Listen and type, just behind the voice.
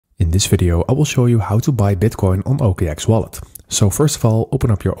In this video, I will show you how to buy Bitcoin on OKX Wallet. So first of all,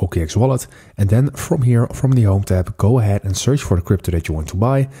 open up your OKX Wallet, and then from here, from the Home tab, go ahead and search for the crypto that you want to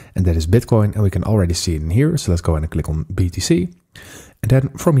buy, and that is Bitcoin, and we can already see it in here. So let's go ahead and click on BTC. And then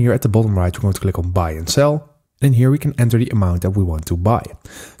from here at the bottom right, we're going to click on Buy and Sell. And here we can enter the amount that we want to buy.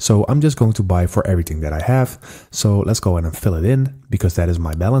 So I'm just going to buy for everything that I have. So let's go ahead and fill it in because that is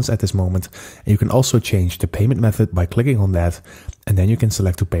my balance at this moment. And you can also change the payment method by clicking on that. And then you can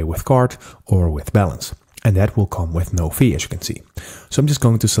select to pay with card or with balance. And that will come with no fee, as you can see. So I'm just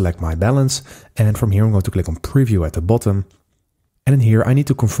going to select my balance. And from here, I'm going to click on Preview at the bottom. And in here, I need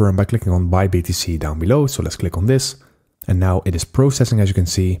to confirm by clicking on Buy BTC down below. So let's click on this. And now it is processing, as you can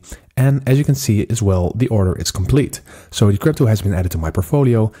see. And as you can see as well, the order is complete. So the crypto has been added to my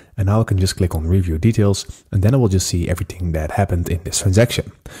portfolio. And now I can just click on Review Details. And then I will just see everything that happened in this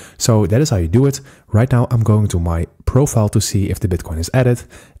transaction. So that is how you do it. Right now, I'm going to my profile to see if the Bitcoin is added.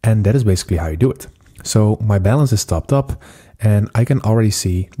 And that is basically how you do it. So my balance is topped up. And I can already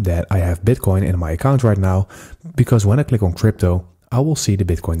see that I have Bitcoin in my account right now. Because when I click on crypto, I will see the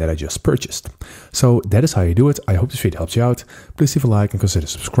Bitcoin that I just purchased. So that is how you do it. I hope this video helps you out. Please leave a like and consider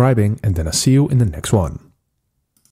subscribing, and then I'll see you in the next one.